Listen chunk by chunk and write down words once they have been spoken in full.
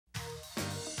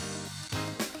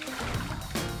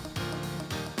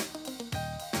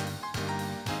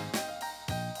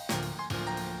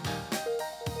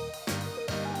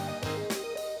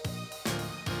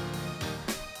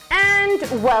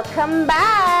And welcome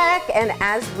back. And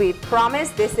as we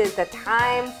promised, this is the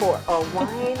time for our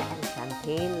wine and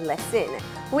champagne lesson.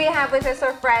 We have with us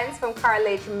our friends from Karl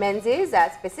Menzies,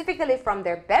 specifically from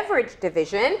their beverage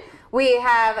division. We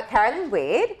have Karl and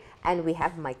Wade, and we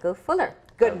have Michael Fuller.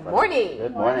 Good morning.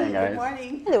 Good morning, guys. Good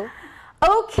morning. Hello.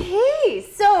 Okay,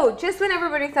 so just when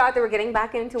everybody thought they were getting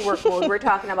back into work mode, we're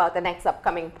talking about the next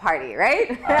upcoming party,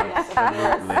 right?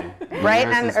 Absolutely. Bright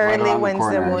and early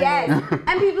Wednesday morning. Yes,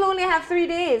 and people only have 3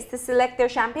 days to select their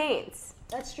champagnes.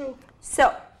 That's true.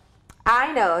 So,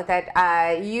 I know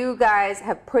that you guys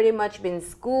have pretty much been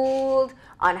schooled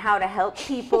on how to help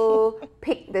people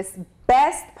pick this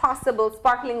best possible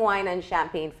sparkling wine and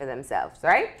champagne for themselves,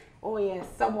 right? Oh yes,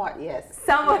 somewhat yes.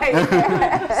 Somewhat.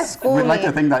 We'd like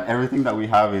to think that everything that we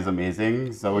have is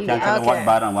amazing, so we can't tell you what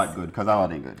bad and what good, because all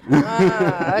ain't good. You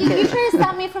trying to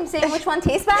stop me from saying which one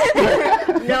tastes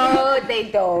bad? No, they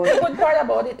don't. The good part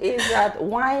about it is that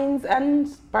wines,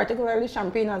 and particularly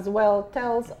champagne as well,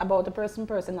 tells about a person's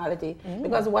personality.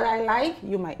 Because what I like,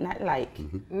 you might not like.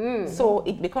 So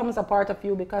it becomes a part of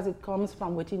you because it comes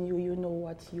from within you. You know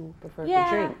what you prefer to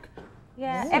drink.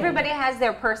 Yeah, everybody has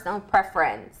their personal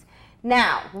preference.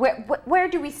 Now, where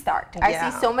do we start? I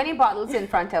see so many bottles in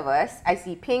front of us. I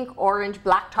see pink, orange,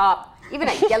 black top, even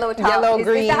a yellow top. Yellow,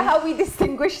 green. Is that how we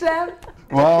distinguish them?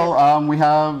 Well, we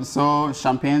have, so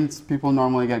champagnes, people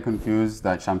normally get confused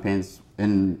that champagnes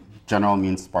in general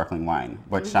means sparkling wine,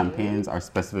 but champagnes are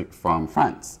specific from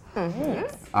France.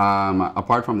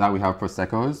 Apart from that, we have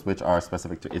Proseccos, which are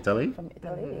specific to Italy. From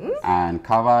Italy. And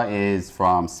Cava is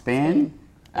from Spain.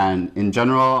 And in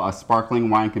general, a sparkling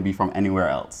wine can be from anywhere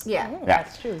else. Yeah.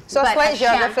 That's true. So it's like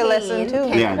geography lesson too.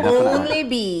 Can only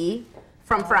be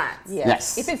from France.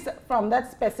 Yes. If it's from that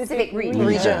specific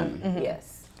region.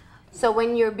 Yes. So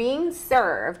when you're being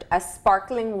served a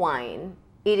sparkling wine,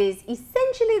 it is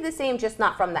essentially the same, just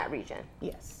not from that region.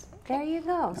 Yes. There you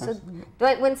go. So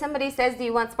but when somebody says, do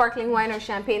you want sparkling wine or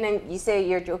champagne, and you say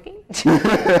you're joking?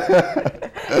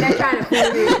 They're trying to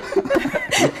fool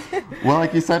you. Well,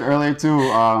 like you said earlier too,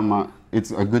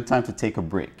 it's a good time to take a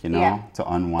break, you know, to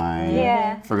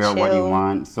unwind, figure out what you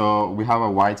want. So we have a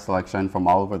wide selection from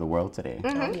all over the world today.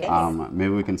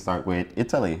 Maybe we can start with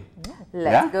Italy.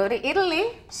 Let's go to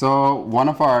Italy. So one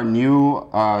of our new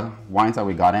wines that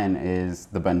we got in is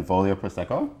the Benvolio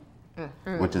Prosecco,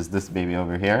 which is this baby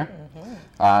over here.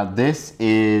 This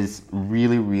is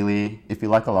really, really, if you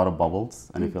like a lot of bubbles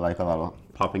and if you like a lot of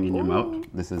popping in your mouth,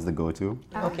 this is the go-to.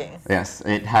 Okay. Yes,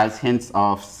 it has hints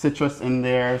of citrus in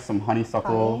there, some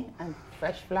honeysuckle. Honey and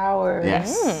fresh flowers.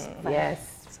 Yes. Yes.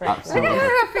 Absolutely. Look at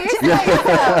her face.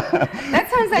 That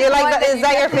sounds like Is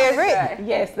that your favorite?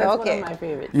 Yes, that's one of my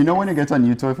favorites. You know when you get a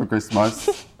new toy for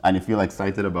Christmas and you feel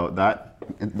excited about that?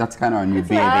 That's kind of our new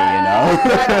baby, you know?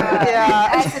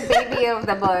 That's the baby of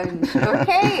the bunch.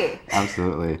 Okay.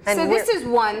 Absolutely. And so this is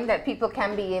one that people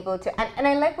can be able to, and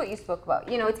I like what you spoke about.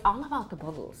 You know, it's all about the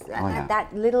bubbles. That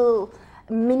little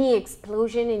mini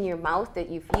explosion in your mouth that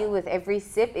you feel with every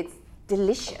sip. It's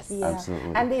delicious. Yeah.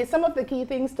 Absolutely. And some of the key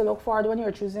things to look for when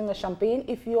you're choosing a champagne,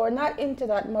 if you're not into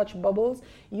that much bubbles,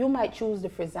 you might choose the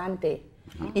Frizzante.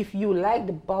 If you like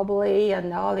the bubbly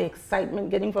and all the excitement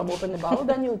getting from opening the bottle,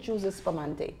 then you'll choose the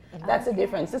Spumante. That's the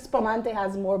difference. The Spumante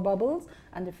has more bubbles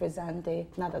and the Frizzante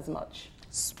not as much.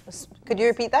 Could you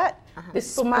repeat that? The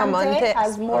Spumante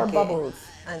has more bubbles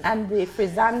and the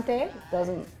Frizzante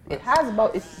doesn't. It has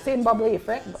it's the same bubbly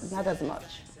effect, but not as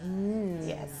much.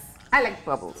 Yes. I like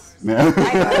bubbles. Yeah. I know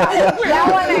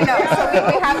that one I know. So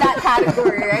we have that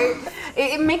category, right?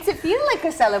 It makes it feel like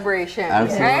a celebration.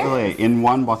 Absolutely. Right? In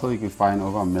one bottle, you can find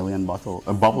over 1 million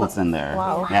bubbles in there.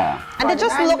 Wow. Yeah. And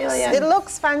it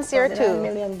looks fancier too. 1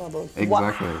 million bubbles.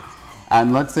 Exactly.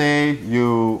 And let's say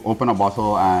you open a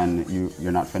bottle and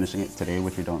you're not finishing it today,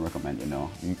 which we don't recommend, you know.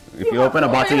 If you open a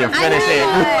bottle, you finish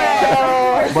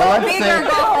it. But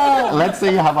let's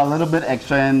say you have a little bit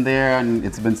extra in there and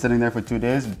it's been sitting there for 2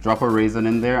 days, drop a raisin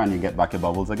in there and you get back your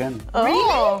bubbles again.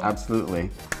 Oh. Absolutely.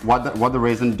 What the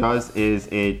raisin does is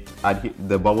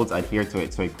the bubbles adhere to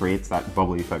it, so it creates that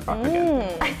bubble effect back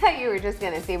again. I thought you were just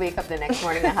going to say wake up the next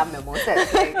morning and have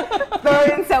mimosas. Like, throw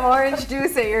in some orange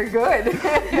juice and you're good.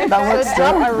 That works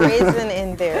Drop too. a raisin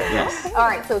in there. Yes. All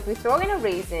right, so if we throw in a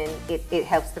raisin, it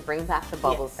helps to bring back the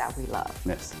bubbles that we love.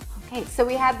 Yes. Okay, so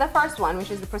we have the first one,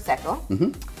 which is the Prosecco.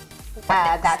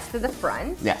 That's to the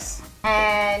front. Yes.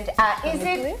 And is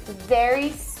it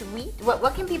very sweet?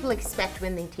 What can people expect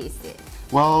when they taste it?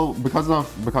 Well, because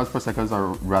Proseccos are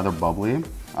rather bubbly,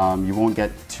 you won't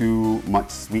get too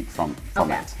much sweet from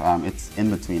it. It's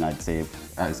in between, I'd say,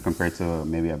 as compared to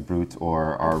maybe a Brut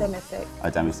or a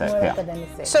demi-sec. More like a Yeah.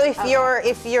 demi-sec. So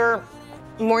if you're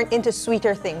more into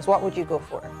sweeter things, what would you go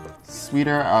for?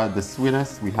 Sweeter, the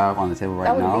sweetest we have on the table right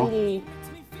That now. would be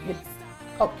the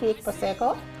cupcake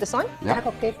prosecco. This one? Yeah.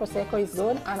 The cupcake prosecco is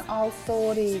good, and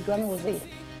also the Grand Rosé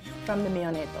from the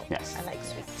Mioneto. Yes. I like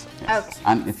sweets. Yes. Okay.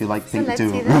 And if you like So pink let's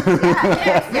too. see this.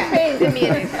 Yeah. Pink. The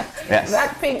meaning. Yes.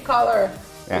 That pink color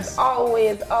Yes. is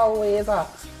always a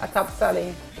top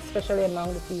selling, especially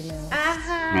among the females.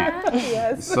 Uh-huh.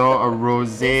 Yes. So a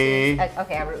rosé.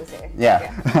 Okay, a rosé.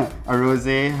 Yeah. A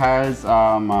rosé has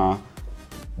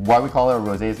why we call it a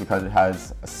rosé is because it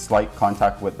has a slight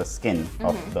contact with the skin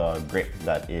of the grape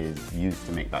that is used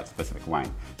to make that specific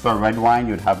wine. So a red wine,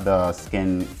 you'd have the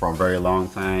skin for a very long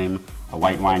time. A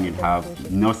white wine, you'd have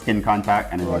no skin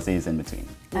contact, and a rosé is in between.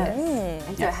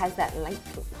 And so it has that light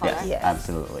color. Yes, Yes.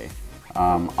 absolutely.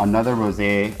 Another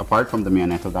rosé, apart from the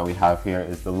Mioneto that we have here,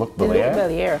 is the Luc The Luc Belair,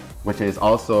 Belair. which is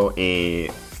also a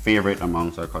favorite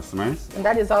amongst our customers. And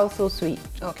that is also sweet.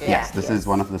 Okay. Yes, this is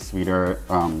one of the sweeter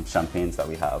champagnes that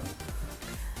we have.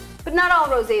 But not all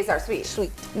rosés are sweet.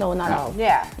 Sweet. No, not all.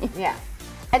 Yeah, yeah.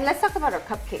 And let's talk about our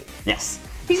cupcake. Yes.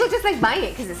 People just like buying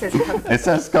it because it says cupcake. It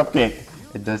says cupcake.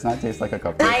 It does not taste like a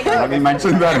cupcake. I know. Let me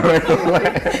mention that right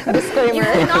away. You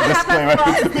cannot have a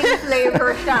frosting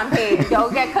flavor champagne.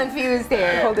 Don't get confused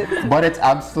there. Hold it. But it's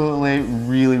absolutely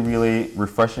really, really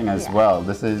refreshing as Yeah. well.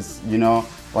 This is, you know,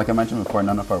 like I mentioned before,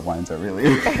 none of our wines are really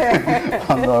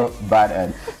on the bad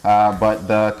end. But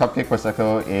the cupcake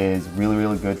prosecco is really,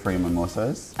 really good for your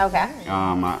mimosas. Okay.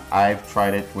 I've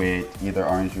tried it with either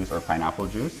orange juice or pineapple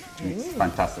juice. It's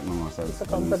fantastic mimosas. It's a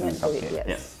compliment to it, Cupcake.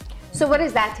 yes. So what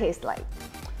does that taste like?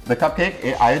 The cupcake,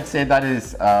 I'd say that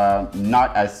is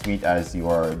not as sweet as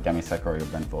your demi-sec or your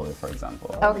Brent Folder, for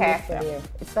example. Okay. Luc Belair.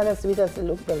 It's not as sweet as the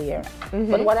Luc Belair.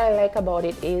 But what I like about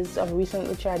it is I've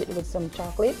recently tried it with some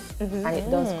chocolate, and it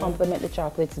does complement the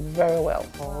chocolates very well.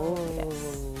 Oh.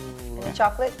 Yes. And the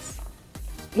chocolates?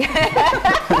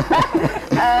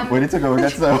 We need to go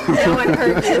get some. No one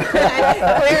heard you.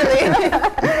 Clearly.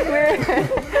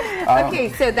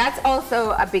 Okay, so that's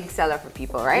also a big seller for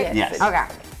people, right? Yes. Okay.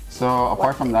 So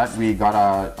apart from that, we got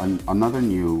another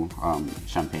new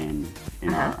champagne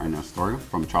in our store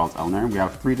from Charles Elner. We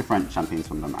have 3 different champagnes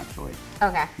from them actually.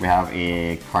 Okay. We have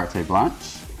a Carte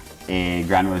Blanche, a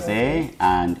Grand Rosé,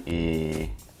 and a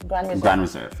Grand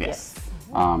Reserve. yes.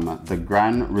 The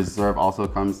Grand Reserve also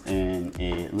comes in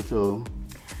a little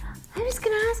I was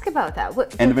going to ask about that.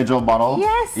 What, individual bottle.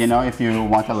 Yes. You know, if you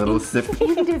want a little sip.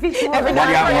 individual. When you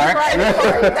have work.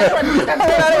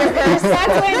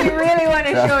 That's when you really want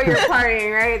to show you're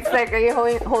partying, right? It's like, are you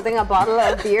holding a bottle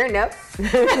of beer? Nope.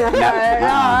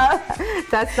 No,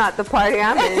 that's not the party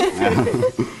I'm in.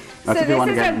 So this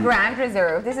is a Grand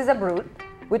Reserve. This is a Brut,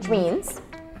 which means?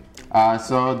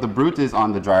 So the Brut is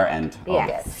on the drier end of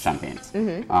Yes. champagnes.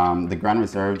 The Grand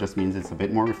Reserve just means it's a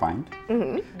bit more refined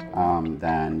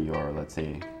than your, let's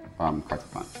say, Carte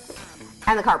Blanche.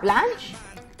 And the Carte Blanche?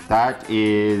 That's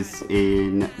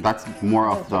more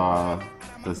of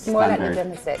the standard. More like the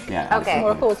demi-sec. Yeah. Okay.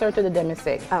 More closer to the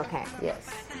demi-sec. Okay. Yes.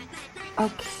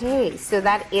 Okay, so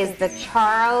that is the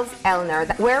Charles Elner.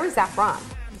 Where is that from?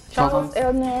 Charles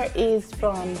Elner is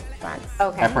from France.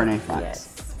 Okay. Epernay, France. Yes.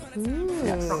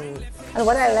 And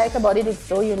what I like about it, it's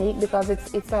so unique because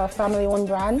it's a family-owned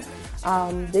brand.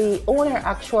 The owner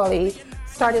actually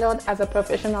started out as a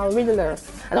professional riddler.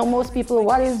 I know most people,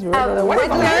 what is riddler? What is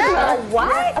a riddler?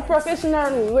 What? A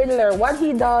professional riddler. What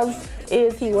he does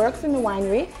is he works in the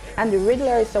winery, and the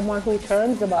riddler is someone who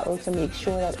turns the bottle to make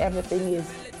sure that everything is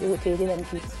rotated and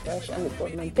keeps fresh, and the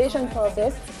fermentation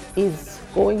process is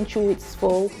going through its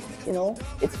full,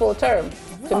 its full term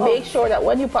to make sure that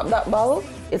when you pop that bottle,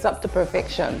 it's up to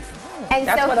perfection. And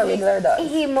that's so what a riddler does.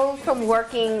 He moved from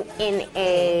working in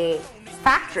a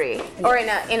factory or in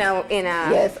a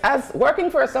Yes, as working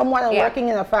for someone and working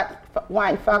in a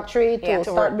wine factory to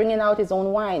start bringing out his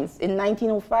own wines. In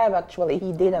 1905, actually,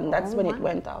 he did, and that's when it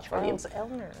went off for him. Charles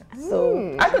Elner.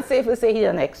 So I could safely say he did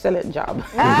an excellent job.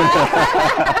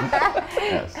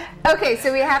 Yes. Okay,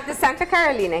 so we have the Santa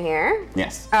Carolina here.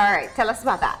 Yes. All right, tell us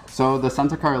about that. So the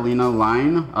Santa Carolina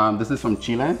line, this is from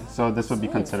Chile, so this would be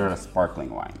considered a sparkling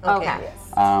wine. Okay.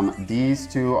 These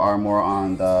two are more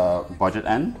on the budget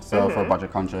end. So for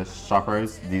budget conscious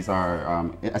shoppers, these are,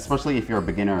 especially if you're a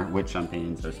beginner with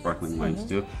champagnes or sparkling wines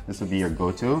too, this would be your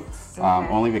go-to,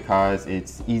 only because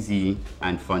it's easy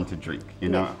and fun to drink. You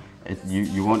know,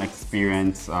 you won't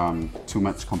experience too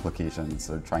much complications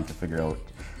or trying to figure out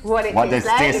what it What this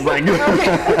tastes like. tastes like.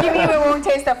 Okay. You mean we won't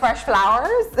taste the fresh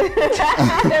flowers?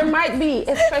 There might be,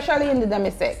 especially in the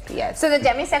demi-sec, yes. So the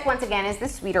demi-sec, once again, is the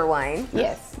sweeter wine.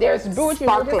 Yes, there's brut. You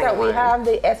notice that we have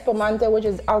the Espumante, which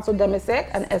is also demi-sec,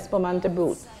 and Espumante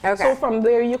brut. Okay. So from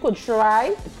there you could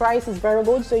try. The price is very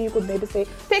good, so you could maybe say,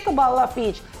 take a bottle of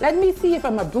each. Let me see if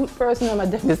I'm a brut person or I'm a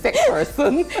demi-sec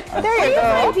person. There you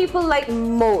go. What do people like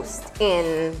most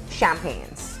in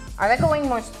champagnes? Are they going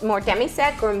more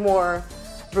demi-sec or more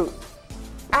brut?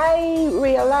 I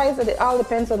realize that it all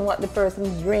depends on what the person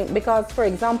drink, because for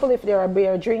example, if they're a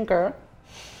beer drinker,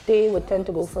 they would tend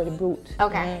to go for the brut.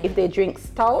 Okay. If they drink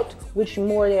stout, which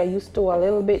more they're used to a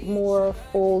little bit more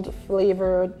full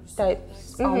flavor type,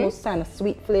 almost kind of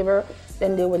sweet flavor,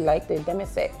 then they would like the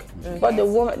demi-sec. But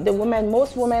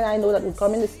most women I know that would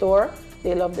come in the store,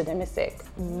 they love the demi-sec.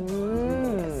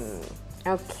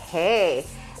 Okay.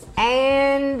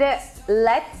 And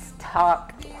let's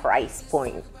talk price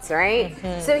points, right?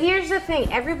 So here's the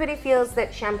thing. Everybody feels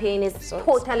that champagne is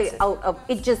totally out of,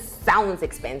 it just sounds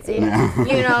expensive.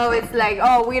 You know, it's like,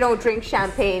 oh, we don't drink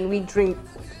champagne, we drink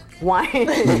wine.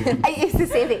 It's the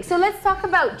same thing. So let's talk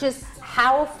about just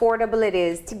how affordable it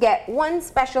is to get one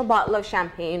special bottle of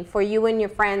champagne for you and your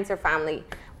friends or family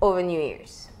over New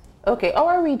Year's. Okay,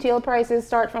 our retail prices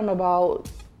start from about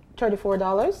 $34.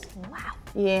 Wow.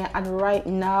 Yeah, and right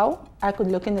now, I could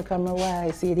look in the camera while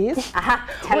I see this.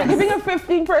 We're giving a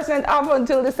 15% off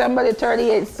until December the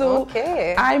 38th. So,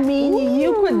 I mean,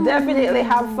 you could definitely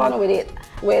have fun with it,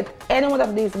 with any one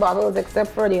of these bottles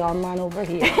except for the Armand over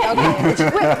here.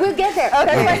 Okay, we'll get there.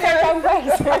 Okay.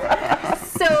 That's my price.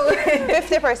 So,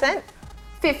 50%?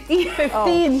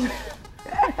 15.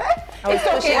 It's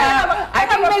okay. I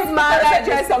think Ms. Mala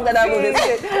just something that will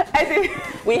discuss. I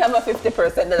think we have a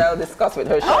 50% that I'll discuss with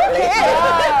her shortly. Okay.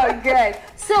 Oh, good.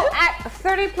 So at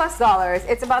 $30+,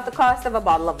 it's about the cost of a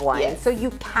bottle of wine. Yes. So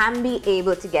you can be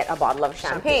able to get a bottle of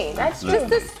champagne. That's just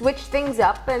to switch things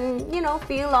up and, you know,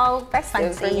 feel all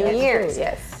festive for New Year's.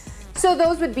 Yes. So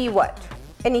those would be what?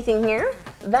 Anything here?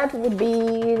 That would be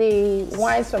the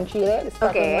wines from Chile.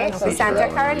 Okay, so Santa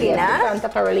Carolina. Yes, Santa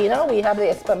Carolina. We have the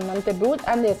Espumante Brut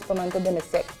and the Espumante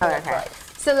Demi-Sec. Okay.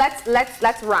 So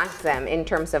let's rank them in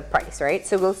terms of price, right?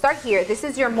 So we'll start here. This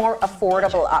is your more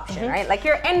affordable option, right? Like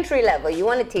your entry level. You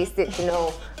want to taste it to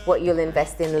know what you'll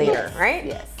invest in later, right?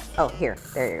 Yes. Oh, here.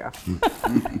 There you go.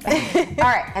 All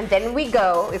right, and then we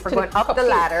go, if we're going up the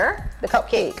ladder, the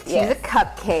cupcake. To the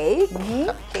cupcake.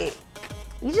 Cupcake.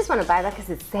 You just want to buy that because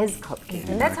it says cupcake.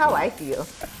 And that's how I feel.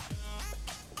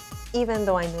 Even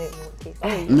though I know it won't taste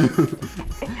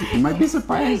good. You might be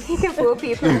surprised. You can fool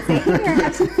people and say, here,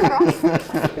 have some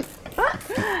frosting.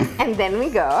 And then we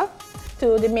go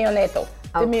to the Mionetto.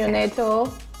 The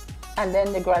Mionetto, and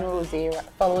then the Grand Rosé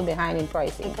followed behind in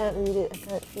pricing. I can't read it. I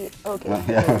can't see it. Okay.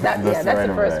 That's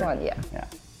the first one, yeah.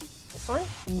 This one?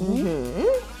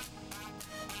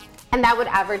 And that would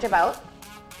average about?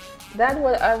 That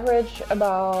would average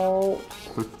about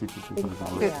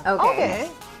 $50 to Okay.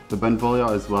 The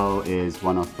Benvolio as well is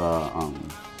one of the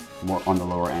more on the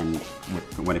lower end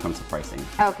when it comes to pricing.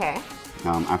 Okay.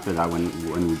 After that, when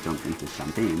we jump into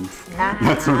champagnes,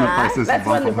 that's when the prices That's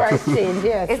when the price change,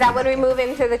 yes. Is that when we move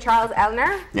into the Charles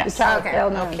Elner? Yes. The Charles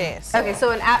Elner. Okay.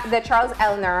 So in the Charles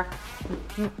Elner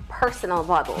personal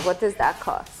bottle, what does that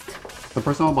cost? The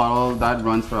personal bottle, that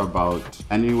runs for about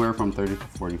anywhere from $30 to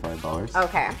 $45.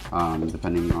 Okay.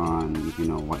 Depending on, you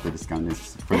know, what the discount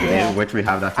is for the day, which we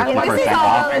have that 50%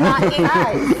 off.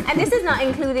 And this is not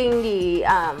including the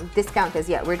discount as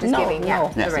yet. We're just giving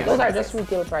those are just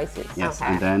retail prices. Yes,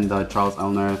 and then the Charles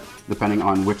Elner, depending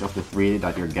on which of the three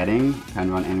that you're getting, can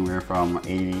run anywhere from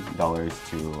 $80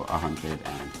 to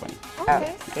 $120.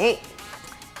 Okay.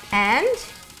 And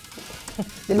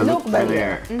the Luc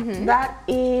Belaire, that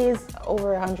is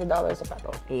over $100 a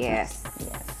bottle. Yes.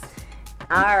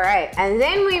 All right, and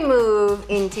then we move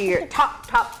into your top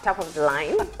of the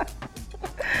line.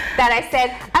 That I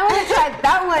said, I want to try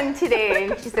that one today.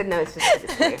 And she said, no, it's just for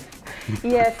display.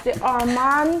 Yes, the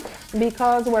Armand,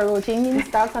 because we're rotating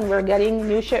stocks and we're getting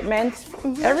new shipments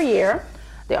every year,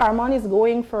 the Armand is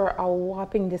going for a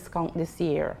whopping discount this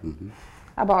year.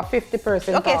 About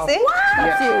 50% Okay, off. see?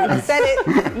 Wow. You said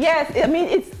it. Yes, I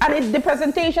mean, the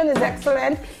presentation is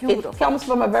excellent. It comes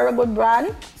from a very good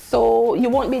brand, so you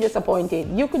won't be disappointed.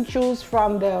 You could choose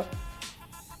from the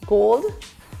gold,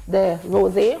 the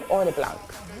rosé, or the blanc.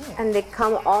 And they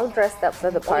come all dressed up for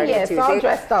the party too. All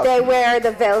dressed up. They wear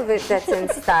the velvet that's in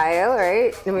style,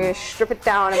 right? And we're gonna strip it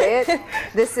down a bit.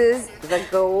 This is the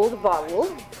gold bottle.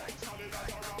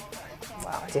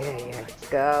 Wow. There you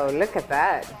go. Look at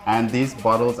that. And these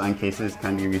bottles and cases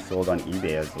can be resold on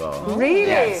eBay as well. Really?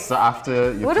 Yes. So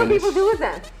after you What do finish, people do with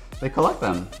them? they collect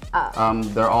them.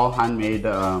 They're all handmade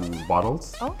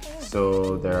bottles. Okay.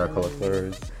 So they're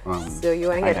collectors. So you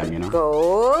want to get item, the you know?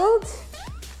 gold.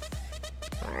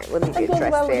 All right, we'll leave It your goes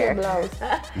dress well with your there.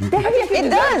 blouse. It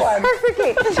does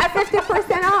perfectly at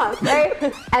 50% off,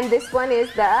 right? And this one is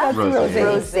the Rosé.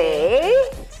 rosé.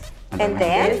 And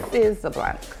then This is the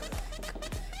blanc.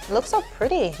 Looks so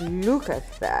pretty. look at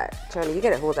that, Charlie. You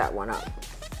gotta hold that one up.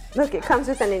 Look, it comes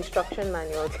with an instruction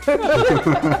manual.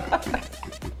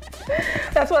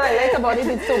 That's what I like about it.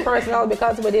 It's so personal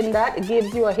because within that, it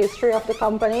gives you a history of the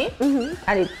company,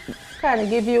 and it kind of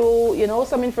give you, you know,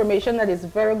 some information that is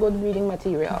very good reading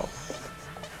material.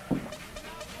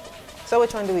 So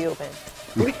which one do we open?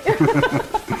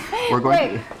 We're going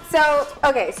Wait, so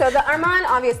the Armand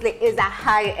obviously is a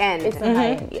high-end It's a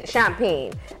high-end, yes.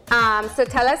 champagne. So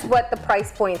tell us what the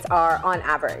price points are on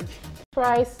average.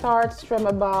 Price starts from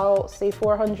about, say,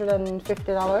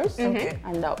 $450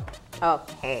 and up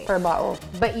Okay. per bottle.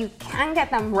 But you can get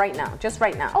them right now, just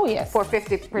right now. Oh, yes. For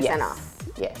 50% Yes. off.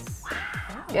 Yes.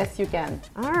 Yes, you can.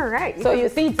 All right. So you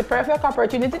see, it's a perfect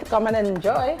opportunity to come and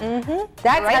enjoy.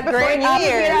 That's Right a before great New option.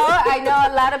 Year's. You know, I know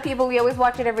a lot of people, we always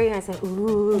watch it every year and say,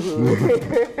 ooh.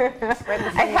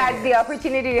 I had the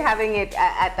opportunity of having it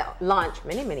at the launch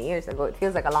many, many years ago. It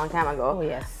feels like a long time ago. Oh,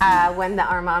 yes. When the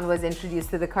Armand was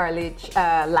introduced to the Carlage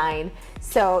line.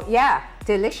 So yeah,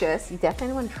 delicious. You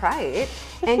definitely want to try it.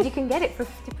 And you can get it for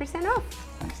 50% off.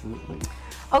 Absolutely.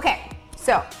 Okay,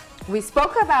 so we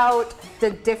spoke about the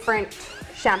different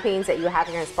champagnes that you have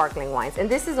here in sparkling wines, and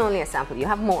this is only a sample. You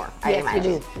have more, I Yes,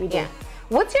 imagine. we do. Yeah.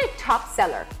 What's your top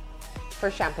seller for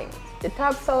champagne? The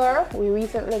top seller we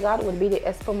recently got would be the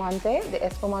Espumante. The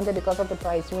Espumante because of the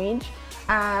price range.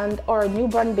 And our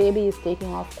newborn baby is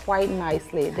taking off quite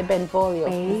nicely. The Benvolio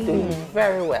is doing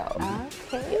very well.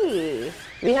 Okay.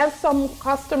 We have some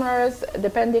customers,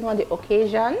 depending on the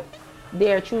occasion,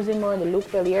 they are choosing more the Luc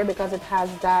Bellier because it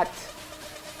has that,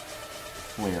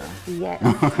 Flair. yes.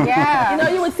 Yeah. You know,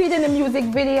 you would see it in the music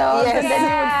videos, Yes. and then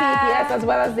you would see it, yes, as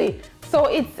well as the, so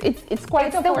it's quite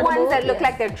It's the affordable. ones that look yes.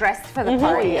 like they're dressed for the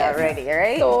party yes. already,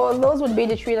 right? So those would be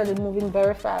the three that are moving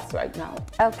very fast right now.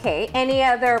 Okay. Any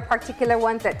other particular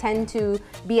ones that tend to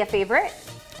be a favorite?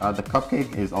 The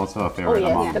cupcake is also a favorite Oh,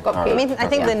 yes, among the cupcake. our I mean, I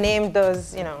think the customers. name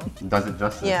does, you know, Does it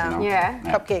justice, Yeah. you know? Yeah.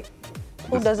 cupcake.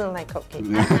 Who doesn't like cupcake?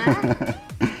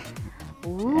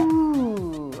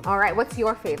 Ooh. All right. What's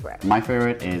your favorite? My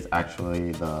favorite is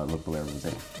actually the Le Bleu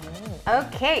Rosé.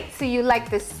 Okay. So you like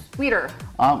the sweeter.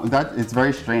 It's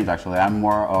very strange actually. I'm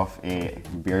more of a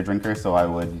beer drinker, so I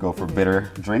would go for bitter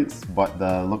drinks. But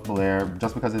the Le Bleu,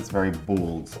 just because it's very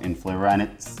bold in flavor and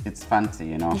it's fancy,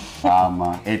 you know.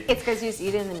 It's because you see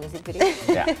it in the music video.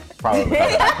 Yeah, probably.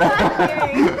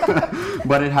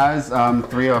 But it has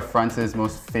three of France's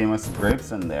most famous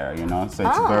grapes in there, you know. So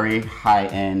it's very high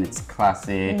end. It's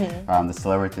classy. The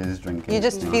celebrities drinking. You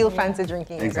just know. feel fancy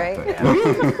drinking it, Exactly.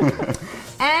 right?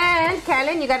 And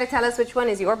Carolyn, you got to tell us which one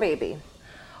is your baby.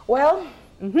 Well,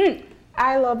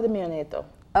 I love the Mioneto.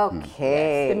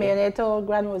 Okay. The Mioneto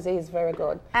Grand Rosé is very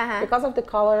good because of the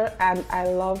color, and I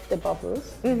love the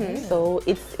bubbles. So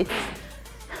it's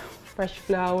fresh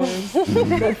flowers. The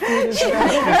food is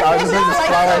I was just the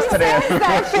flowers today.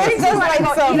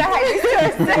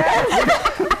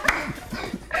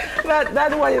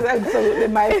 That one is absolutely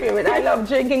my favorite. I love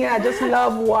drinking it. I just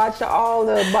love watch all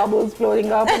the bubbles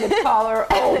floating up and the color.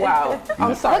 Oh wow!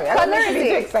 I'm sorry. What I don't color need to is be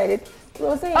too it? excited.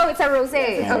 Rosé. Oh, it's a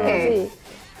rosé. Okay. Rosé.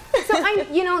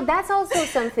 So that's also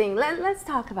something. Let's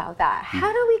talk about that.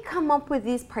 How do we come up with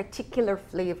these particular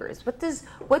flavors?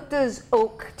 What does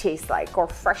oak taste like, or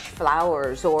fresh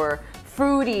flowers, or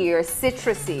fruity, or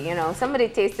citrusy? You know, somebody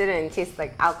tasted it and it tastes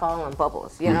like alcohol and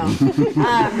bubbles. You know,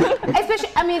 especially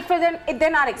I mean, for them,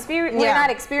 they're not experienced. We're not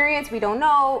experienced. We don't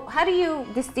know. How do you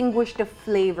distinguish the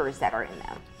flavors that are in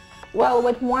them? Well,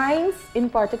 with wines in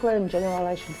particular, in general,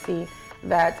 I should say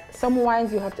that some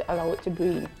wines you have to allow it to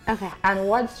breathe. Okay. And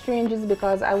what's strange is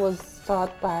because I was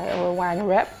taught by our wine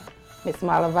rep, Miss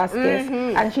Marla Vasquez,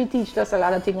 and she teaches us a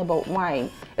lot of things about wine.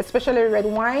 Especially red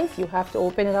wines, you have to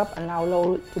open it up and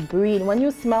allow it to breathe. When you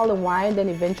smell the wine, then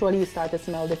eventually you start to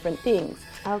smell different things.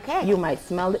 Okay. You might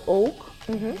smell the oak,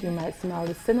 you might smell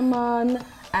the cinnamon,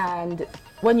 and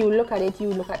when you look at it, you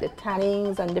look at the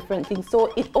tannins and different things.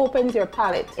 So it opens your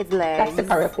palate. It's legs. That's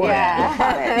the correct word. Yeah.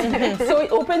 Palate. So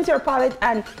it opens your palate,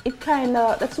 and it kind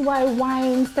of, that's why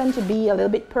wines tend to be a little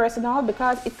bit personal,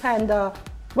 because it kind of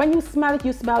when you smell it,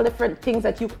 you smell different things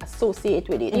that you associate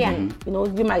with it. Yeah. You know,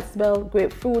 you might smell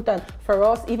grapefruit, and for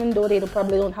us, even though they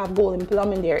probably don't have golden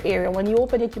plum in their area, when you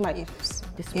open it, you might,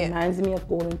 this reminds me of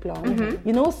golden plum.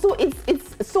 You know, so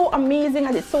it's so amazing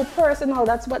and it's so personal.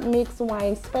 That's what makes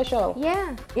wine special.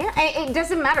 Yeah, yeah. And it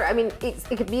doesn't matter. I mean, it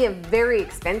could be a very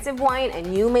expensive wine,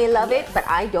 and you may love it, but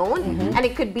I don't. And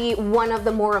it could be one of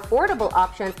the more affordable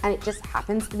options, and it just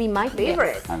happens to be my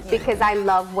favorite because I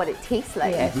love what it tastes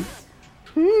like.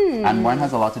 And wine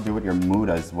has a lot to do with your mood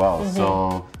as well.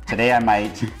 So today I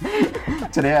might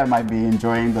be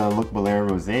enjoying the Luc Belair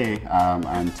Rosé,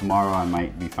 and tomorrow I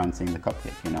might be fancying the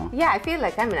cupcake. You know. Yeah, I feel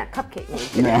like I'm in a cupcake mood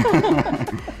today.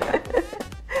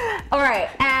 All right,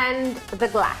 and the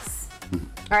glass.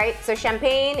 All right, so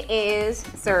champagne is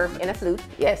served in a flute.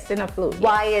 Yes, in a flute.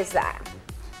 Why is that?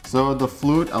 So the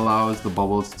flute allows the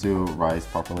bubbles to rise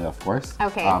properly, of course.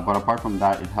 Okay. But apart from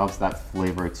that, it helps that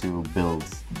flavor to build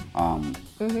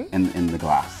in the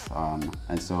glass.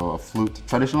 And so a flute,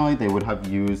 traditionally they would have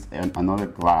used another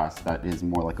glass that is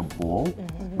more like a bowl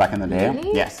back in the day.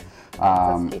 Really? Yes.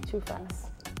 Escape too fast.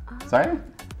 Sorry?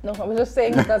 No, I was just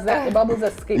saying because the bubbles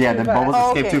escape Yeah, too the fast.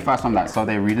 bubbles escape too fast from that. So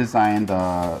they redesigned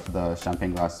the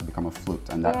champagne glass to become a flute,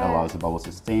 and that allows the bubbles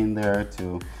to stay in there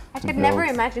to I could never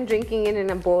imagine drinking it in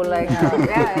a bowl like that.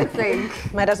 Yeah, it's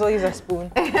like... Might as well use a spoon.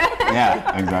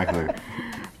 Yeah, exactly.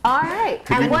 All right.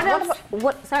 And what else?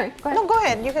 Sorry, go ahead. No, go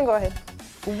ahead. You can go ahead.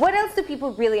 What else do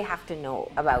people really have to know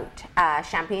about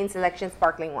champagne selection,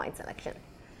 sparkling wine selection?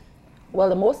 Well,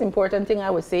 the most important thing I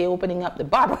would say, opening up the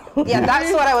bottle. Yeah,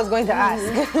 that's what I was going to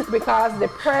ask. Because the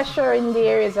pressure in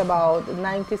there is about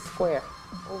 90 square.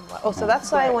 Oh, so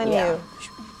that's why when Yeah. you...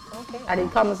 Okay. And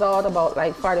it comes out about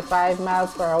like 45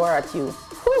 miles per hour at you.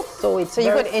 So it's So you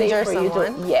very could safe injure for you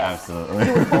someone? to, yes. Absolutely.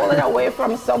 You would hold it away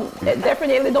from some,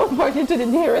 definitely don't point it to the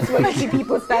nearest where you see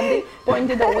people standing,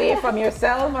 point it away from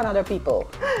yourself and other people.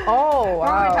 Oh, When we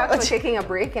wow. talk about taking a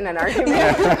break in an argument,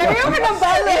 have you opened a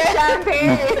bottle of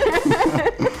champagne?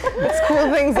 Let's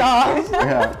cool things off.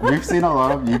 Yeah, we've seen a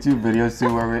lot of YouTube videos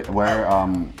too where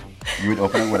you would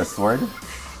open it with a sword.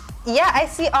 Yeah, I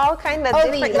see all kind of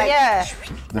Oh, different... like, yeah.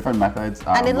 Different methods.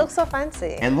 And it looks so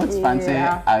fancy. It looks fancy.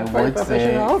 Yeah, I for would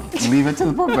say professionals. leave it to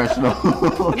the professional.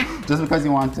 Just because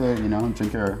you want to, you know,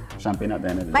 drink your champagne at the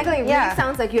end of the day. Michael, it really Yeah.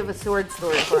 sounds like you have a sword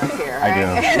story for us here. I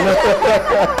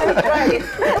Right?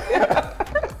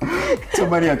 do. Too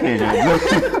many occasions.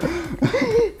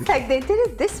 It's like they did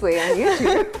it this way on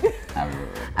YouTube. Absolutely.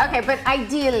 Okay, but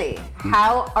ideally,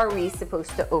 how are we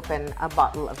supposed to open a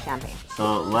bottle of champagne?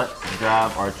 So let's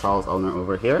grab our Charles Elner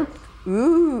over here.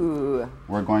 Ooh.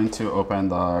 We're going to open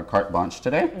the carte blanche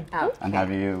today and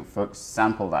have you folks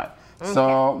sample that.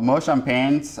 So most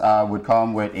champagnes would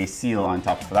come with a seal on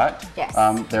top of that. Yes.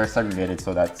 They're segregated,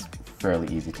 so that's fairly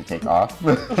easy to take off.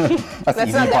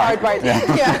 That's not the hard part.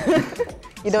 Yeah.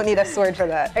 You don't need a sword for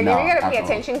that. Okay, No, we gotta pay absolutely.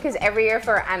 attention because every year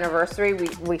for our anniversary,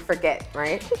 we forget,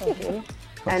 right?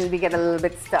 And we get a little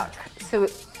bit stuck. So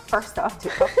first off,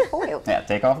 take off the foil. Yeah,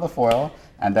 take off the foil,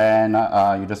 and then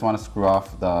you just want to screw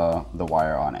off the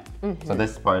wire on it. So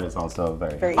this part is also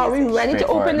very Are we ready to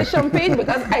open the straightforward. champagne?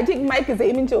 Because I think Mike is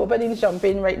aiming to open the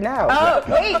champagne right now. Oh,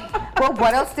 wait. Well,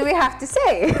 what else do we have to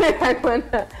say?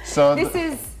 So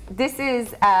This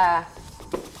is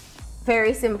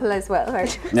very simple as well,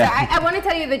 right? Yeah. So I want to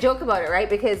tell you the joke about it, right?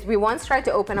 Because we once tried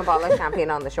to open a bottle of champagne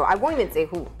on the show. I won't even say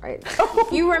who, right?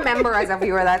 If you remember as a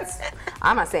viewer, that's,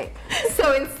 I'm not saying.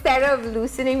 So instead of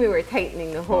loosening, we were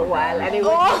tightening the whole while, and it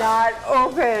was not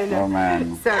open. Oh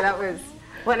man. So that was,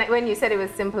 when you said it was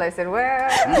simple, I said, well,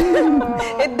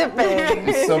 It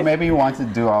depends. So maybe you want to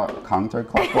do a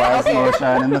counterclockwise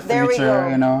motion in the There we future, go.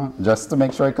 you know, just to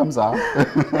make sure it comes off.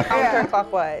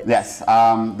 Counterclockwise. Yes,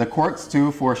 the corks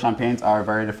too for champagnes are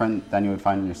very different than you would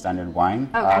find in your standard wine.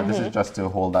 This is just to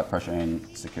hold that pressure in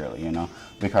securely, you know,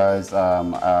 because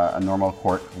a normal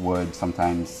cork would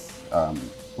sometimes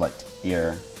let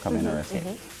air come in or escape.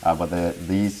 But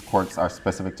these corks are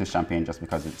specific to champagne just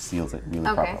because it seals it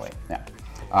really properly. Yeah.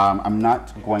 I'm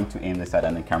not going to aim this at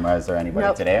any cameras or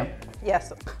anybody today.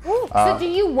 Yes. so do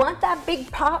you want that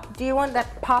big pop? Do you want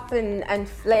that pop and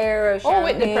flare of Oh,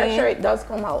 with the champagne? pressure, it does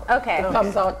come out. Okay. It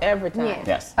comes out every time. Yeah.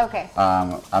 Yes. Okay.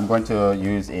 I'm going to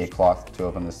use a cloth to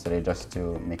open this today just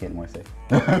to make it more safe.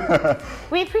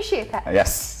 We appreciate that.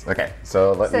 Yes. Okay.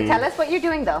 So let So me. tell us what you're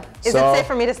doing, though. Is So- it safe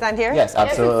for me to stand here? Yes,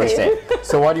 absolutely it's safe.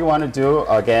 So what you want to do,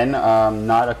 again,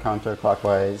 not a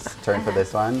counterclockwise turn for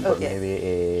this one, but Okay. maybe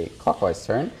a clockwise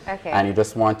turn. Okay. And you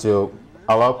just want to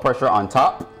allow pressure on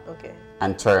top Okay.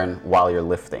 and turn while you're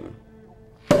lifting.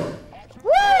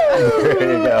 Woo!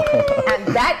 There you go. And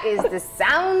that is the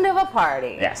sound of a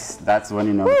party. Yes, that's when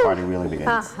you know the party really begins.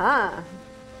 Uh-huh.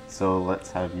 So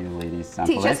let's have you ladies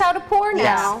sample Teach it. us how to pour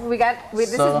now.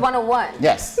 This is 101.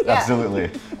 Yes, Yeah.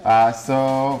 absolutely.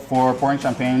 So for pouring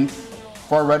champagne,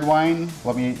 for red wine,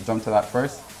 let me jump to that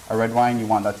first. A red wine, you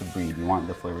want that to breathe. You want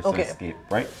the flavors to escape,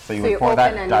 right? So you would pour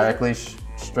that directly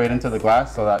straight into the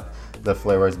glass so that the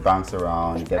flavors bounce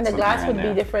around. And the glass would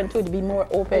be different too. It'd be more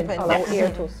open, allow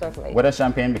air to circulate. With a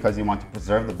champagne, because you want to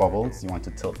preserve the bubbles, you want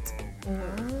to tilt.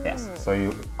 Yes. So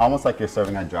you almost like you're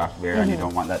serving a draft beer and you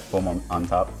don't want that foam on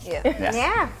top. Yeah. Yes.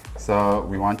 Yeah. So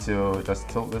we want to just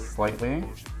tilt this slightly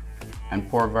and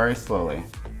pour very slowly,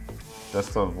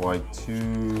 just to avoid too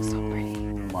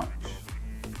much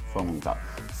foam on top.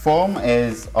 Foam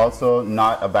is also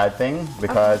not a bad thing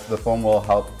because the foam will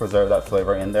help preserve that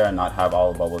flavor in there and not have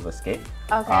all the bubbles escape.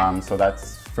 Okay. So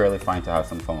that's fairly fine to have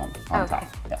some foam on top.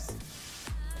 Yes.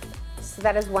 So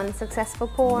that is one successful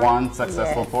pour. One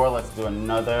successful pour. Let's do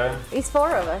another. It's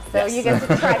 4 of us, so you get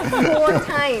to try 4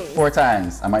 times. 4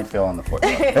 times. I might fail on the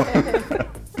 4th.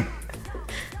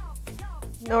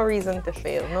 No reason to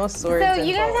fail. No swords. So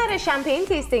you guys had a champagne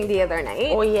tasting the other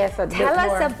night. Oh yes, Tell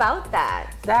us about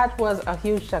that. That was a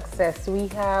huge success. We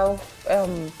have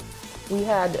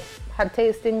had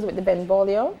tastings with the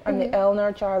Benvolio and the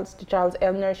Charles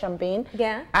Elner champagne.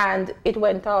 Yeah. And it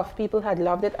went off. People had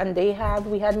loved it, and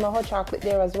we had Mojo chocolate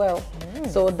there as well.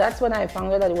 So that's when I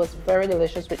found out that it was very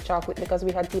delicious with chocolate, because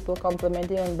we had people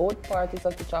complimenting on both parties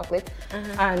of the chocolate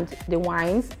and the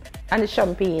wines and the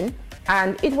champagne.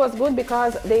 And it was good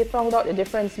because they found out the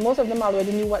difference. Most of them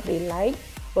already knew what they liked,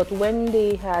 but when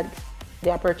they had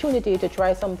the opportunity to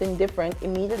try something different,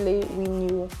 immediately we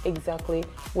knew exactly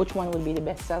which one would be the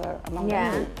best seller among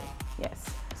them. Yes.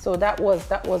 So that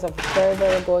was a very,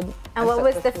 very good. And what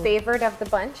was the favorite of the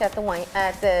bunch at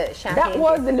the champagne? That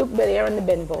was the Luc Belair and the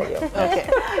Benvolio. Okay.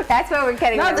 That's where we're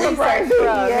getting the research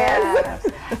from. Yes.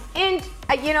 And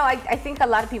I think a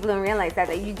lot of people don't realize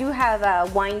that you do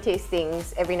have wine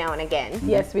tastings every now and again.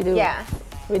 Yes, we do. Yeah.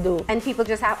 We do. And people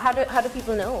just have, how do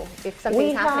people know if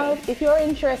something's happening? If you're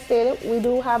interested, we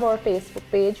do have our Facebook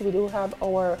page. We do have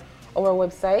our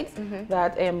website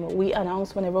that we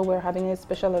announce whenever we're having a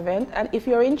special event. And if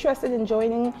you're interested in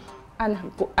joining and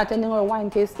attending our wine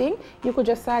tasting, you could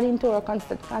just sign into our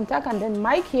constant contact, and then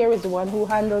Mike here is the one who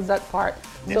handles that part.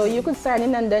 Yes. So you could sign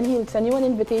in, and then he'll send you an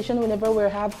invitation whenever we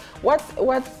have. What's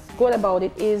good about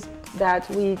it is that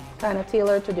we kind of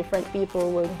tailor to different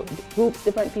people, we'll group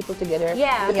different people together,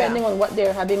 depending on what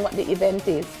they're having, what the event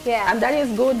is. And that is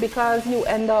good because you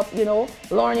end up,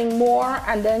 learning more,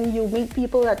 and then you meet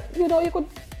people that, you could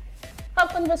have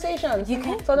conversations.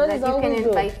 So that is always good. You can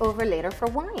invite over later for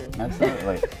wine.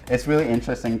 Absolutely. It's really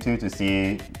interesting too to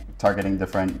see targeting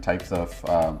different types of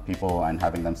people and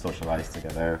having them socialize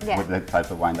together with the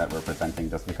types of wine that we're presenting,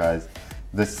 just because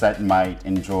this set might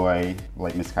enjoy,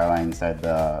 like Miss Caroline said,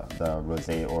 the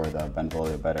rosé or the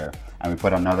Benvolio better, and we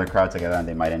put another crowd together and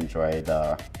they might enjoy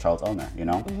the Charles Elner,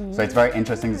 So it's very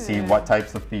interesting to see what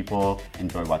types of people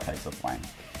enjoy what types of wine.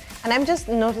 And I'm just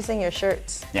noticing your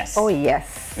shirts. Yes. Oh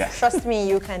yes. Trust me,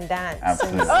 you can dance.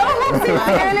 Absolutely.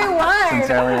 Sincerely wine.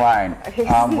 Sincerely wine.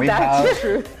 We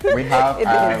have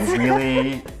a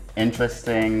really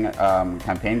interesting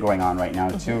campaign going on right now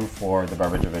too for the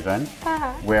beverage division,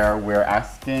 where we're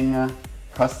asking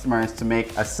customers to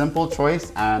make a simple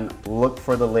choice and look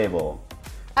for the label.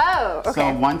 Oh, okay.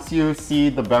 So once you see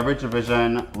the beverage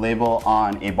division label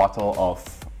on a bottle of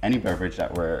any beverage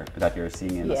that you're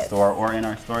seeing in the store or in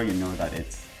our store, you know that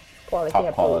it's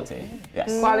top quality.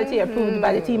 Yes. Quality approved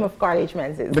by the team of Karl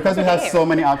Menzies. Because we have so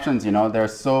many options, there are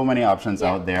so many options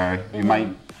out there. You might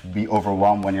be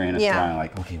overwhelmed when you're in a store and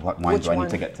like, okay, what wine do I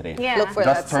need to get today? Look for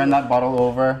Just turn that bottle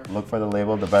over, look for the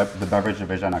label, the beverage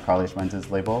division at Karl Menzies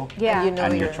label,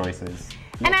 and your choices.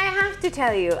 And I have to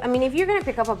tell you, I mean, if you're gonna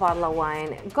pick up a bottle of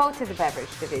wine, go to the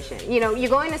beverage division. You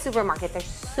go in a supermarket, there's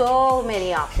so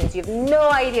many options. You have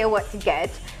no idea what to get.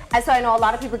 And so I know a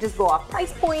lot of people just go off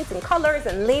price points and colors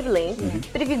and labeling.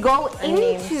 But if you go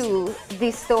into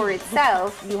the store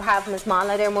itself, you have Ms.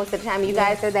 Mala there most of the time. You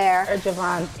guys are there. Or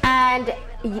Javon. And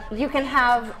you can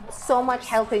have so much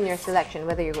help in your selection,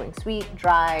 whether you're going sweet,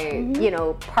 dry,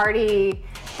 party,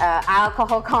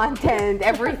 alcohol content,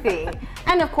 everything.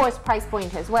 And of course, price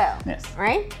point as well. Yes.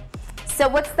 Right? So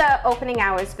what's the opening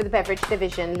hours for the beverage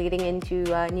division leading into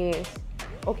New Year's?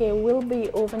 Okay, we'll be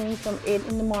opening from 8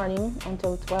 in the morning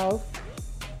until 12.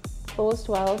 Close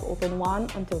 12, open 1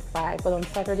 until 5. But on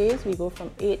Saturdays, we go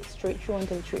from 8 straight through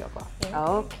until 3 o'clock.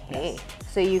 Okay.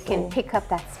 So you can pick up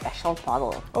that special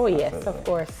bottle. Oh yes, of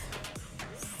course.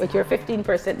 With your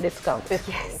 15% discount.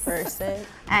 15%.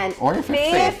 And Or 50.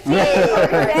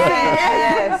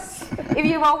 Yes. If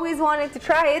you've always wanted to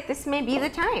try it, this may be the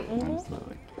time.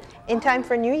 Absolutely. in time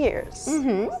for New Year's.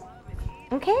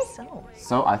 Okay.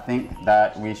 So I think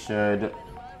that we should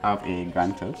have a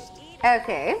grand toast.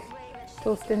 Okay.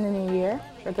 Toast in the new year.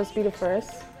 Let us be the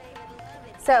first.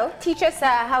 So teach us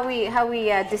how we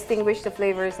distinguish the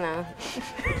flavors now.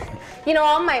 You know,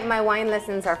 all my wine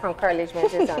lessons are from Karl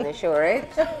Menzies on the show, right?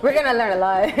 We're gonna learn a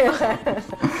lot.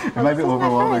 It might be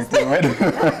overwhelming too,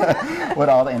 right? With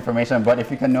all the information. But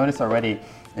if you can notice already,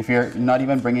 if you're not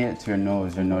even bringing it to your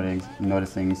nose, you're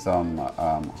noticing some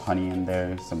honey in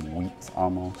there, some wheat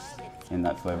almost in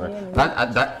that flavor.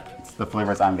 That's the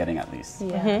flavors I'm getting at least.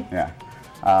 Yeah.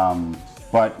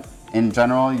 But in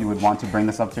general, you would want to bring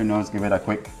this up to your nose, give it a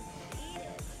quick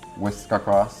whisk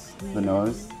across the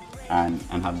nose, and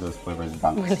have those flavors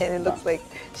bounce. It looks like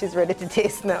she's ready to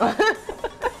taste now.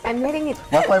 I'm letting it.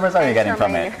 What flavors are you getting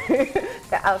from it?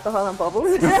 The alcohol and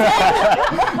bubbles.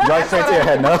 Go straight to your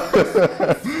head, no?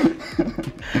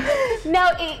 No,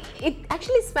 it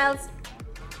actually smells.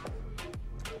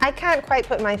 I can't quite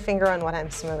put my finger on what I'm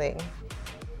smelling.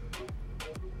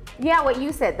 Yeah, what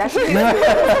you said. That's true.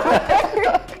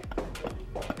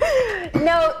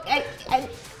 No,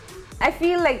 I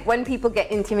feel like when people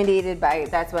get intimidated by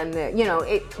it, that's when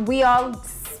we all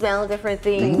smell different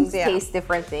things, taste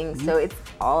different things, so it's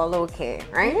all okay,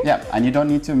 right? Yeah, and you don't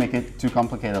need to make it too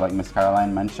complicated, like Miss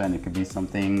Caroline mentioned. It could be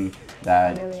something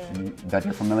that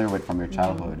you're familiar with from your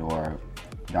childhood, or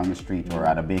down the street, or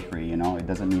at a bakery. You know, it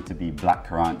doesn't need to be black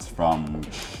currants from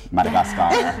Madagascar.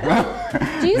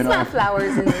 Do you smell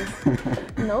flowers in this?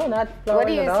 No, not flowers. What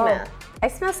do you at all. smell? I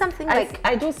smell something like.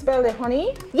 I do smell the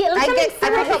honey. Yeah, I pick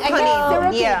up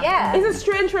honey. Yeah. Is it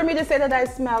strange for me to say that I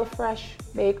smell fresh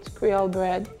baked Creole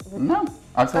bread? No,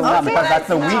 absolutely not, because that's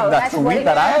the wheat. That's the wheat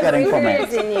that I'm getting from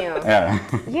it. In you. Yeah.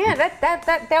 Yeah,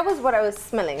 that was what I was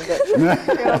smelling.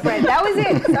 That was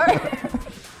it. Sorry.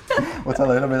 What's a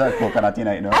little bit of coconut, you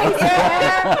know?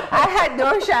 Yeah, I had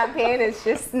no champagne. It's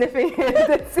just sniffing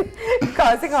that's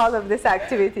causing all of this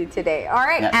activity today. All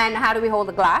right, and how do we hold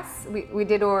the glass? We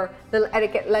did our little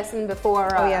etiquette lesson before.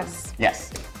 Yes.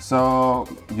 Yes. So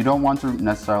you don't want to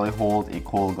necessarily hold a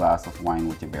cold glass of wine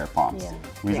with your bare palms.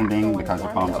 Reason being because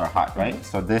your palms are hot, right?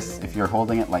 So this, if you're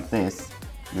holding it like this,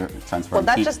 you're transferring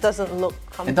that heat. just doesn't look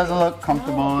comfortable. It doesn't look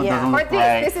comfortable. It doesn't Or look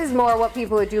right. this is more what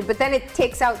people would do, but then it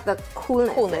takes out the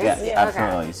coolness. Yeah,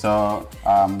 absolutely. So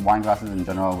wine glasses in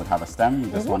general would have a stem.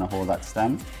 You just want to hold that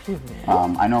stem.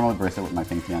 I normally brace it with my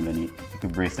pinky underneath. You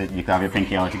could brace it. You could have your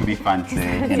pinky out. You could be fancy. You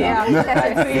know.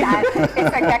 It's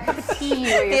like that cup of tea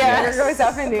where your finger goes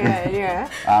up in the air.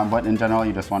 But in general,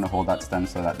 you just want to hold that stem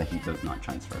so that the heat does not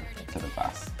transfer to the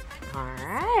glass. All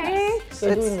right. So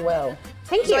you're doing well.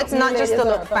 Thank you. So it's not just to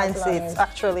look fancy, it's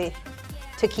actually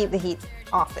to keep the heat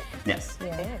off it. Yes.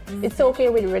 It's okay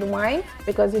with red wine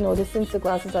because since the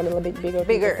glasses are a little bit bigger,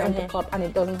 the cup, and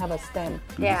it doesn't have a stem.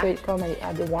 Yeah. So it comes and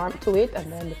add the warmth to it, and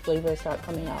then the flavors start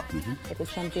coming out. If it's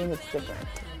champagne, it's different.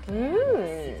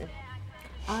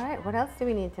 All right. What else do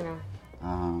we need to know?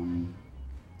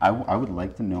 I would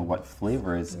like to know what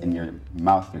flavors in your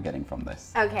mouth you're getting from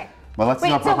this. Okay. Well, let's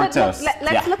do a proper toast.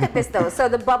 Let's look at this though. So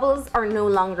the bubbles are no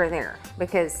longer there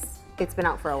because it's been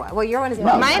out for a while. Well, your one is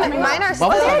Mine are still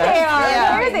there. They are.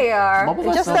 Yeah. There they are.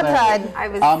 Bubbles Just are a still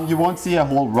there. tad. You won't see a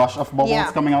whole rush of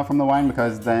bubbles coming out from the wine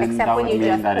because then Except that when would you mean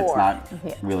just that it's pour. not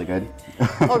really good.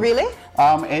 Oh, really?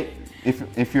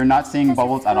 If you're not seeing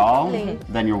bubbles at all,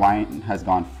 then your wine has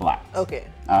gone flat. Okay.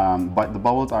 But the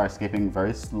bubbles are escaping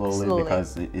very slowly.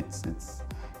 Because it's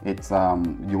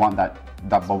you want that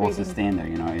bubbles to stay in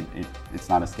there. It's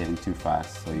not escaping too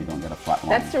fast, so you don't get a flat wine.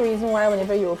 That's the reason why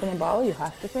whenever you open a bottle, you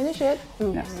have to finish it.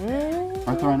 Yes.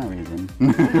 Or throw in a raisin.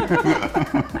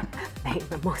 Make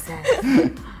the most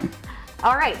sense.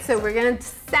 All right, so we're gonna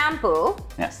sample.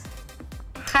 Yes.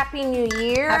 Happy New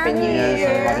Year. Happy New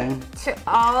Year. To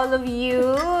all of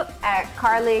you at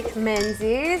Karl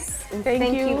Menzies.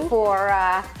 Thank you for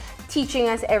teaching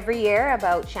us every year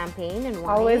about champagne and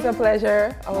wine. Always a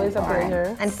pleasure. Always a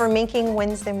pleasure. And for making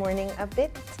Wednesday morning a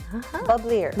bit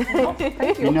bubblier.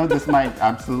 Thank you. This might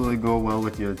absolutely go well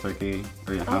with your turkey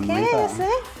or your ham. Okay, let's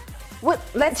see.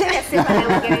 Let's take a sip and then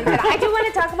we'll get into that. I do want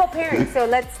to talk about pairing, so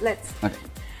let's. Okay.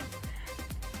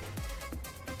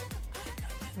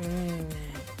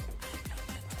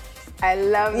 I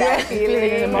love that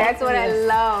feeling. That's what I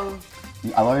love.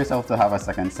 Allow yourself to have a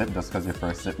second sip just because your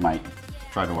first sip might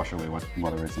try to wash away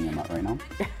whatever is in your mouth right now.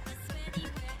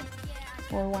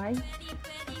 More wine.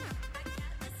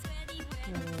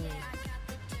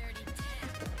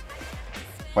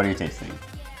 What are you tasting?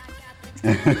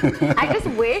 I just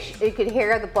wish you could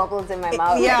hear the bubbles in my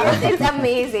mouth. Yeah. It's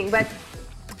amazing, but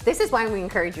this is why we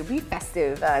encourage you, be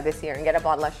festive this year and get a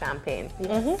bottle of champagne.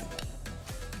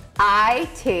 I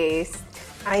taste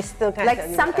I still can't like tell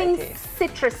you something what I taste.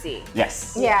 citrusy.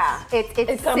 Yes. Yeah,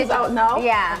 It comes out now?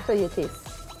 Yeah. So you taste.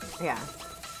 Yeah.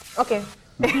 Okay.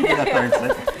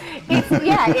 It's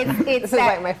This is that,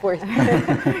 like my fourth.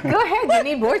 go ahead, you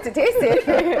need more to taste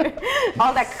it.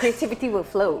 All that creativity will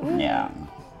flow. Yeah.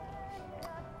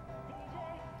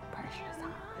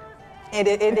 It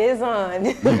is on.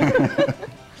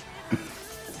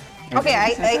 Okay,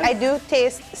 I do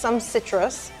taste some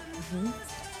citrus.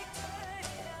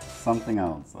 Something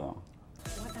else. What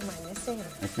am I missing?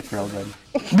 It's the krill bread.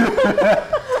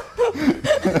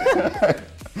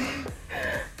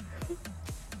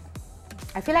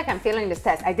 I feel like I'm feeling this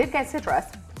test. I did get citrus.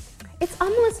 It's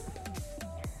almost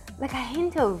like a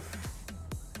hint of,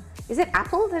 is it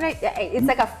apple? It's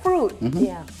like a fruit.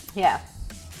 Yeah. Yeah.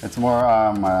 It's more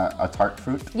a tart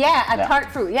fruit. Yeah, a tart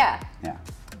fruit, yeah. Yeah.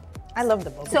 I love the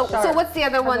bubble. So what's the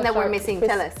other one a that we're sharp missing?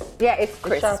 crisp. Tell us. Yeah, it's It's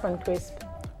crisp. sharp and crisp.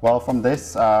 Well, from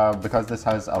this, because this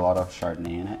has a lot of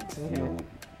Chardonnay in it, you'll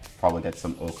probably get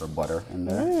some oak or butter in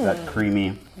there. That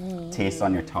creamy taste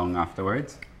on your tongue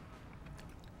afterwards.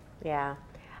 Yeah.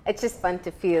 It's just fun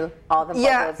to feel all the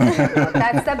Yeah. bubbles.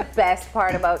 That's the best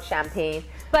part about champagne.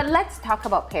 But let's talk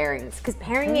about pairings, because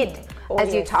pairing it,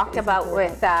 as you yes, talked it's about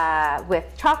with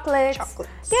chocolates,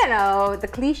 Chocolates. you know, the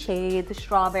cliche, the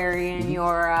strawberry and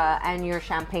your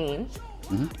champagne.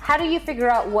 How do you figure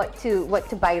out what to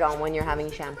bite on when you're having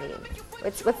champagne?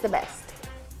 What's the best?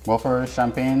 Well, for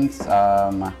champagnes,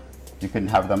 you can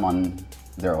have them on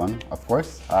their own, of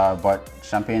course, but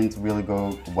champagnes really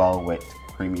go well with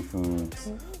creamy foods,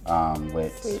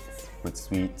 with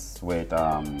sweets, with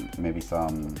maybe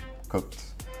some cooked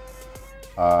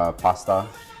pasta,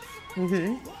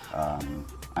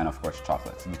 and of course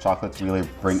chocolates. The chocolates really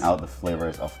bring out the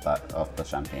flavors of the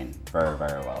champagne very,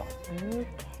 very well.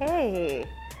 Okay.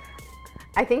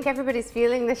 I think everybody's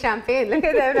feeling the champagne. Look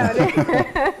at them out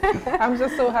there. I'm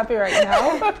just so happy right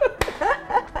now.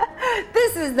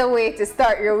 This is the way to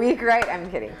start your week, right? I'm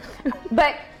kidding.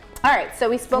 But all right, so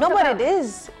we spoke No, about but it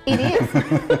is. It is.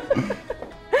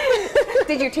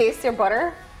 Did you taste your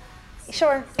butter?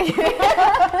 Sure.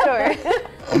 Sure.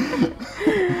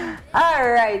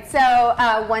 All right, so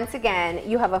once again,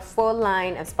 you have a full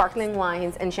line of sparkling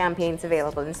wines and champagnes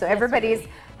available. And so everybody's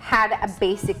had a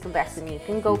basic lesson. You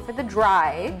can go for the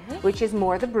dry, which is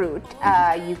more the brut.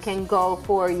 You can go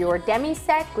for your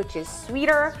demi-sec, which is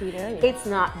sweeter. It's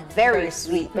not very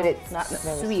sweet, but it's not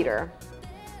very sweeter.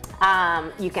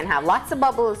 You can have lots of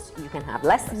bubbles, you can have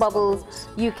less bubbles,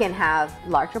 you can have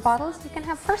larger bottles, you can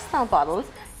have personal bottles,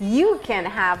 you can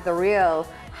have the real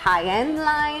high-end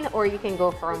line, or you can go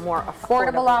for a more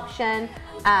affordable option.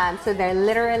 So there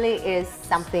literally is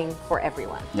something for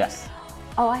everyone. Yes.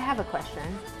 Oh, I have a question.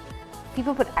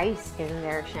 People put ice in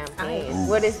their champagne.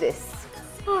 What is this?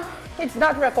 It's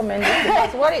not recommended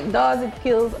because what it does, it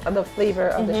kills the flavor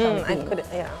of the champagne.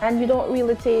 And you don't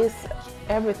really taste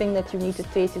everything that you need to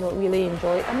taste. You don't really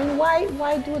enjoy it. I mean,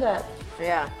 why do that?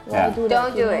 Yeah. Why do that?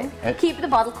 Don't do you know? it. Keep the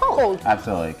bottle cold.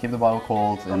 Absolutely. Keep the bottle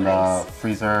cold in the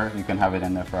freezer. You can have it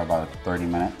in there for about 30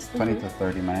 minutes, 20 to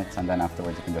 30 minutes, and then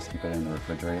afterwards you can just keep it in the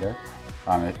refrigerator.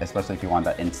 Especially if you want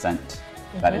that instant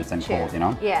cold, you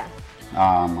know? Yeah.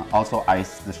 Also,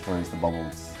 ice destroys the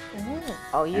bubbles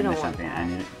Oh, you in don't the want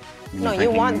champagne. that. And No, you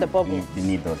want the bubbles. You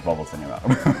need those bubbles in your mouth.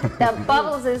 The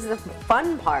bubbles is the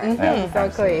fun part. Yeah,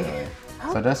 exactly. absolutely.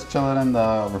 So just chill it in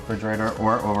the refrigerator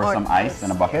or over some ice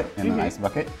in a bucket, in an ice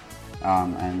bucket,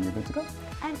 and you're good to go.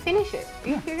 And finish it.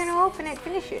 If you're gonna open it,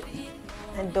 finish it.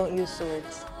 And don't use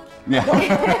swords. Yeah.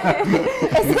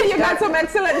 You got some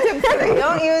excellent tips today.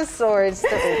 Don't use swords to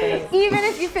open it. Even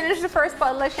if you finish the first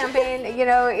bottle of champagne, you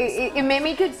know, it may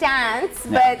make you dance,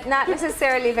 but not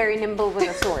necessarily very nimble with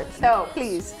a sword. So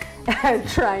please,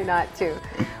 try not to.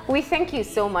 We thank you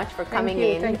so much for coming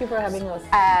in. Thank you for having us.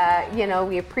 You know,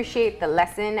 we appreciate the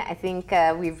lesson. I think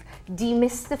we've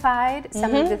demystified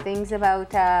some of the things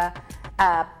about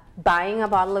buying a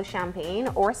bottle of champagne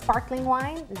or sparkling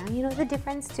wine. Now you know the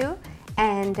difference too,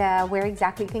 and where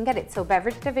exactly you can get it. So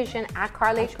Beverage Division at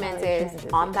Karl H. Menzies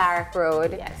on Barrack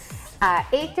Road. Yes.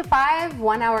 8 to 5,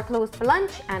 1 hour closed for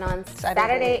lunch, and on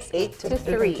Saturday 8 to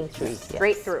 3.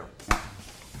 Straight through.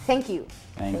 Thank you.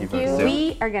 Thank you for the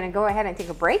We are going to go ahead and take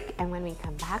a break, and when we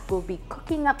come back, we'll be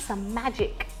cooking up some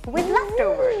magic with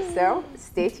leftovers. So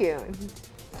stay tuned.